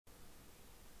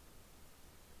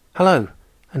Hello,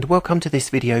 and welcome to this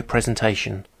video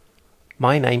presentation.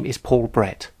 My name is Paul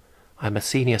Brett. I'm a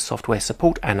Senior Software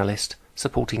Support Analyst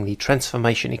supporting the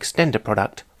Transformation Extender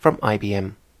product from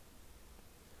IBM.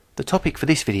 The topic for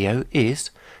this video is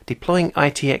deploying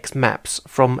ITX maps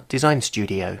from Design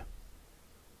Studio.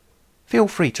 Feel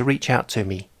free to reach out to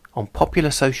me on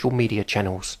popular social media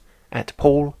channels at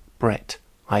Paul Brett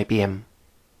IBM.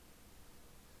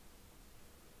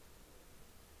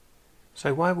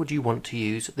 So why would you want to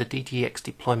use the DTX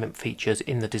deployment features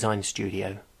in the Design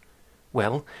Studio?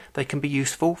 Well, they can be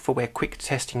useful for where quick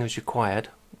testing is required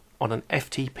on an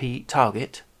FTP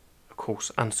target, of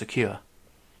course unsecure.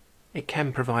 It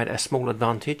can provide a small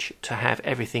advantage to have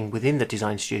everything within the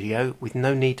Design Studio with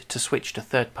no need to switch to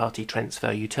third-party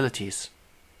transfer utilities.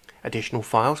 Additional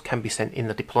files can be sent in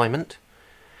the deployment,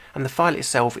 and the file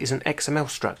itself is an XML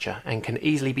structure and can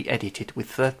easily be edited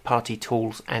with third-party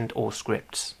tools and/or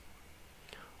scripts.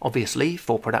 Obviously,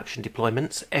 for production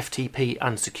deployments, FTP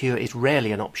unsecure is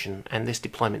rarely an option and this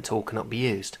deployment tool cannot be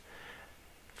used.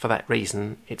 For that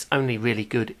reason, it's only really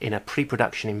good in a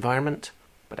pre-production environment,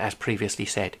 but as previously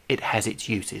said, it has its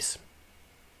uses.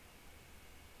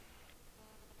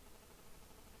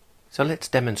 So let's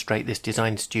demonstrate this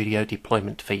Design Studio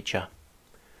deployment feature.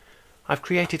 I've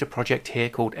created a project here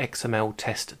called XML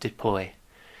Test Deploy.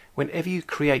 Whenever you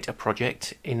create a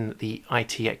project in the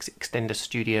ITX Extender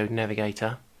Studio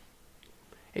Navigator,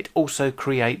 it also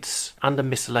creates, under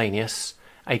miscellaneous,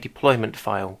 a deployment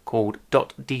file called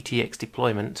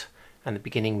 .dtxdeployment, and the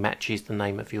beginning matches the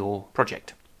name of your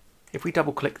project. If we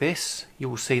double click this, you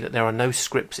will see that there are no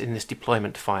scripts in this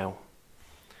deployment file.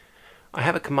 I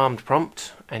have a command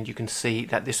prompt and you can see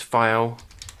that this file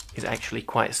is actually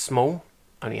quite small,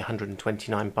 only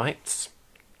 129 bytes.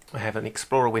 I have an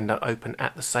Explorer window open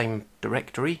at the same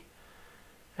directory,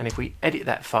 and if we edit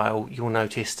that file you'll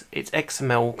notice it's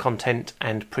XML content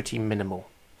and pretty minimal.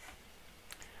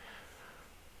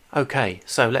 Okay,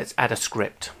 so let's add a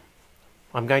script.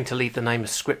 I'm going to leave the name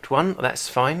as script1, that's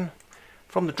fine.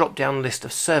 From the drop down list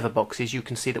of server boxes you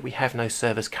can see that we have no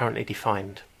servers currently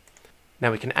defined.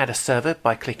 Now we can add a server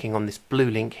by clicking on this blue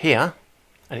link here,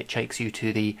 and it takes you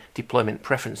to the deployment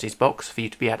preferences box for you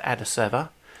to be able to add a server.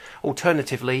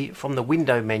 Alternatively, from the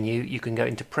window menu you can go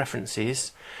into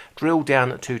preferences, drill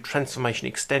down to Transformation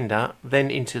Extender, then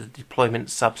into the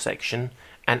deployment subsection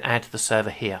and add the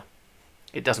server here.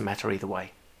 It doesn't matter either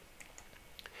way.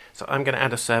 So I'm going to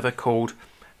add a server called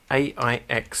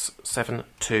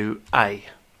AIX72A.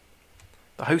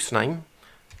 The host name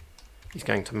is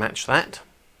going to match that.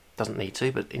 Doesn't need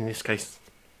to, but in this case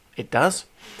it does.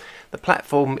 The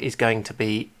platform is going to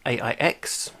be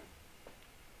AIX,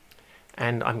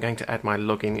 and I'm going to add my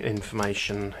login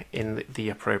information in the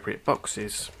appropriate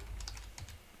boxes.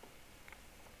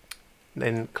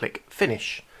 Then click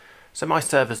Finish. So my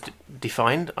server's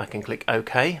defined, I can click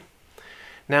OK.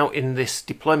 Now in this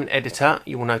deployment editor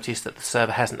you will notice that the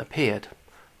server hasn't appeared.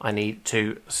 I need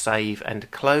to save and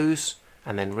close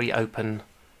and then reopen,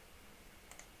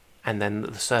 and then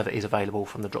the server is available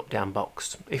from the drop down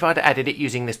box. If I'd added it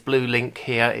using this blue link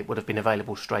here it would have been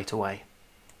available straight away.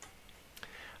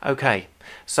 Okay,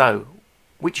 so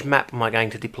which map am I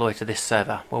going to deploy to this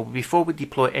server? Well, before we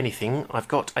deploy anything, I've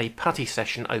got a putty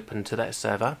session open to that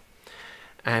server,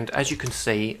 and as you can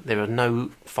see there are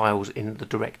no files in the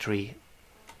directory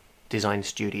Design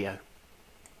Studio.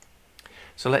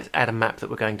 So let's add a map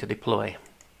that we're going to deploy.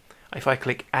 If I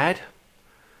click Add,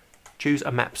 choose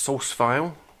a map source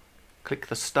file, click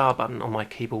the star button on my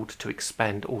keyboard to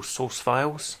expand all source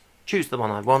files, choose the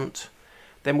one I want,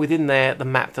 then within there the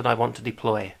map that I want to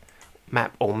deploy,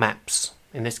 map or maps.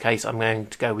 In this case I'm going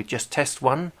to go with just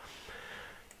test1.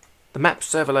 The map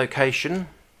server location,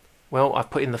 well,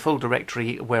 I've put in the full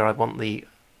directory where I want the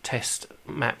test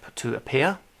map to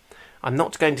appear. I'm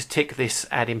not going to tick this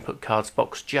add input cards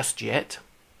box just yet.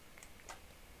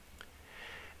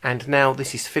 And now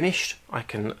this is finished, I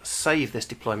can save this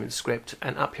deployment script,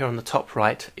 and up here on the top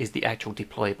right is the actual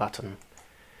deploy button.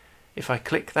 If I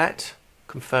click that,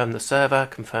 confirm the server,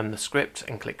 confirm the script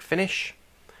and click Finish,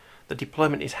 the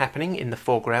deployment is happening in the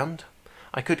foreground.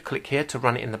 I could click here to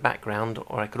run it in the background,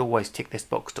 or I could always tick this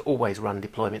box to always run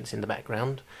deployments in the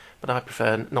background, but I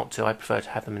prefer not to. I prefer to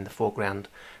have them in the foreground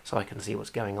so I can see what's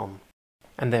going on.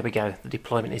 And there we go, the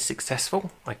deployment is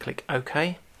successful. I click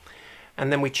OK,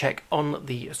 and then we check on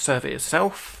the server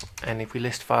itself, and if we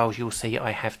list files you'll see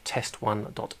I have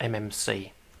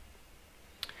test1.mmc.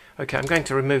 Okay, I'm going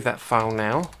to remove that file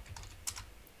now,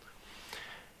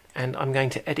 and I'm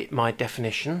going to edit my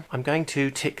definition. I'm going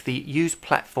to tick the Use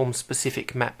Platform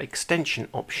Specific Map Extension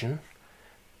option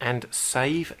and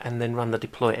save, and then run the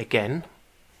deploy again.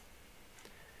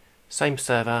 Same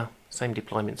server, same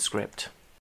deployment script.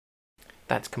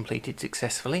 That's completed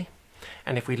successfully.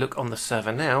 And if we look on the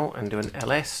server now and do an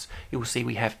ls, you will see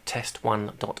we have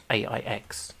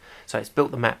test1.aix. So it's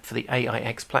built the map for the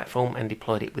AIX platform and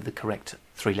deployed it with the correct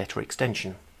 3-letter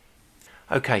extension.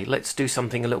 Okay, let's do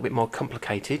something a little bit more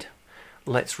complicated.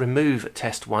 Let's remove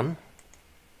test1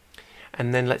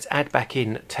 and then let's add back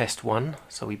in test1.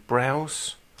 So we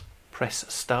browse, press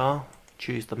star,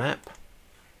 choose the map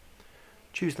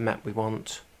we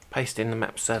want, paste in the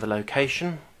map server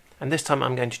location, and this time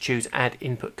I'm going to choose add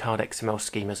input card XML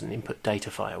schemas and input data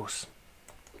files.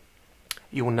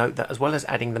 You will note that as well as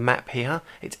adding the map here,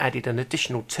 it's added an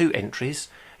additional 2 entries.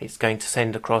 It's going to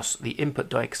send across the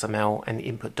input.xml and the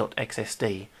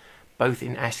input.xsd, both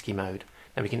in ASCII mode.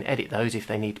 Now we can edit those if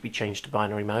they need to be changed to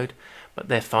binary mode, but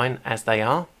they're fine as they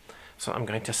are. So I'm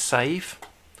going to save.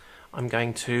 I'm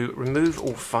going to remove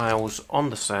all files on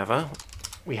the server.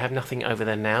 We have nothing over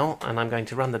there now, and I'm going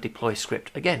to run the deploy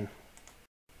script again.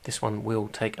 This one will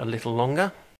take a little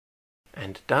longer,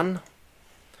 and done.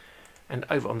 And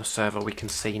over on the server we can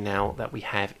see now that we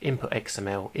have input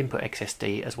XML, input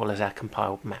XSD, as well as our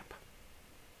compiled map.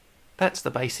 That's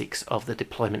the basics of the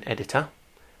deployment editor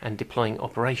and deploying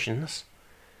operations.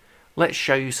 Let's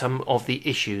show you some of the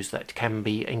issues that can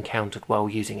be encountered while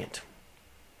using it.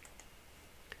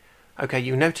 Okay,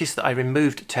 you notice that I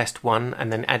removed test1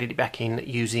 and then added it back in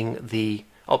using the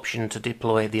option to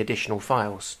deploy the additional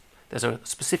files. There's a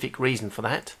specific reason for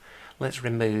that. Let's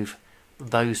remove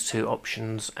those 2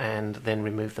 options and then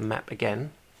remove the map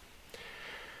again.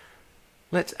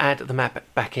 Let's add the map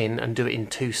back in and do it in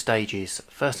 2 stages.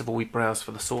 First of all, we browse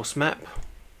for the source map.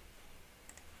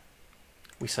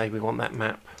 We say we want that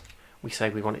map. We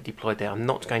say we want it deployed there. I'm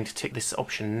not going to tick this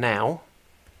option now.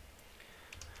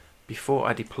 Before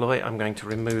I deploy, I'm going to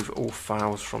remove all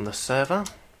files from the server.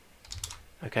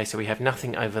 Okay, so we have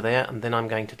nothing over there, and then I'm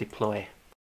going to deploy.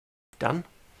 Done.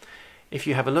 If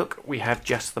you have a look, we have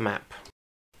just the map,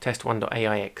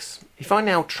 test1.aix. If I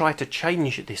now try to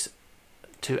change this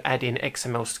to add in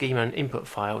XML schema and input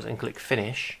files and click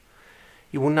finish,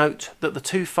 you will note that the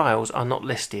 2 files are not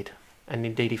listed. And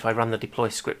indeed, if I run the deploy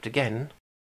script again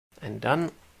and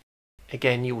done,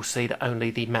 again you will see that only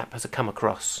the map has come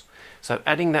across. So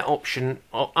adding that option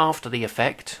after the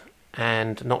effect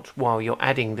and not while you're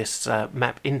adding this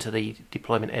map into the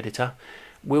deployment editor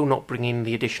will not bring in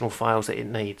the additional files that it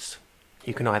needs.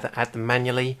 You can either add them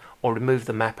manually or remove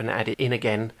the map and add it in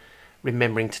again,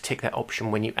 remembering to tick that option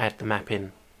when you add the map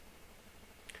in.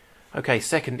 Okay,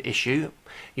 second issue,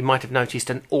 you might have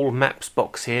noticed an all maps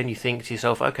box here and you think to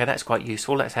yourself, okay, that's quite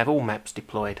useful, let's have all maps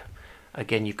deployed.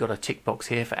 Again, you've got a tick box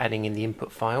here for adding in the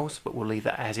input files, but we'll leave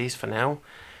that as is for now.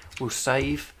 We'll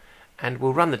save and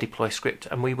we'll run the deploy script,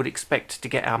 and we would expect to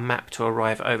get our map to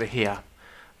arrive over here.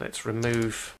 Let's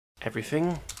remove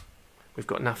everything. We've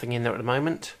got nothing in there at the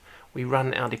moment. We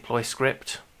run our deploy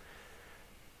script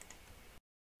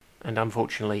and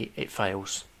unfortunately it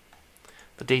fails.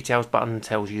 The details button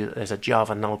tells you that there's a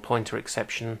Java null pointer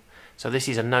exception, so this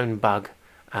is a known bug.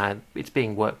 It's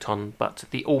being worked on, but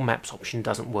the all maps option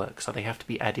doesn't work, so they have to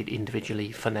be added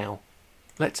individually for now.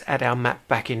 Let's add our map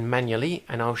back in manually,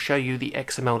 and I'll show you the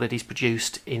XML that is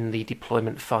produced in the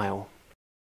deployment file.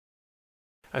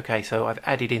 Okay, so I've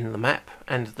added in the map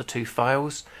and the 2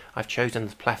 files. I've chosen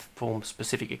the platform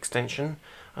specific extension.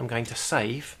 I'm going to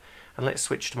save, and let's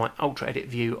switch to my Ultra Edit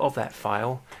view of that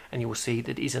file, and you will see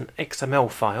that it is an XML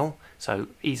file, so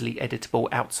easily editable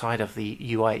outside of the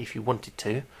UI if you wanted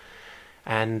to,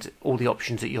 and all the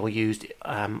options that you'll use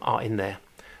are in there.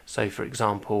 So for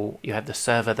example, you have the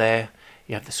server there,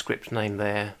 you have the script name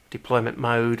there, deployment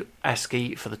mode,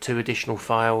 ASCII for the 2 additional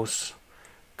files,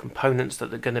 components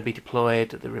that are going to be deployed,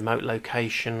 the remote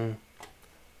location,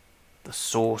 the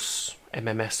source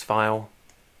MMS file,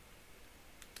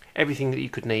 everything that you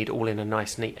could need all in a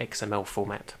nice neat XML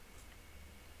format.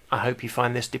 I hope you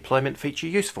find this deployment feature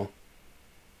useful.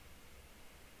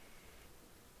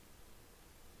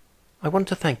 I want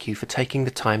to thank you for taking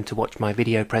the time to watch my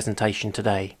video presentation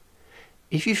today.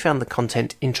 If you found the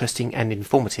content interesting and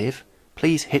informative,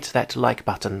 please hit that like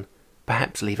button,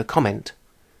 perhaps leave a comment.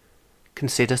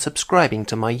 Consider subscribing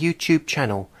to my YouTube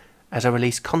channel as I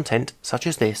release content such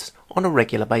as this on a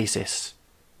regular basis.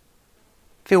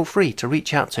 Feel free to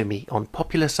reach out to me on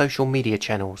popular social media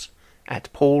channels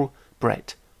at Paul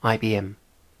Brett IBM.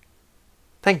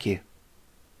 Thank you.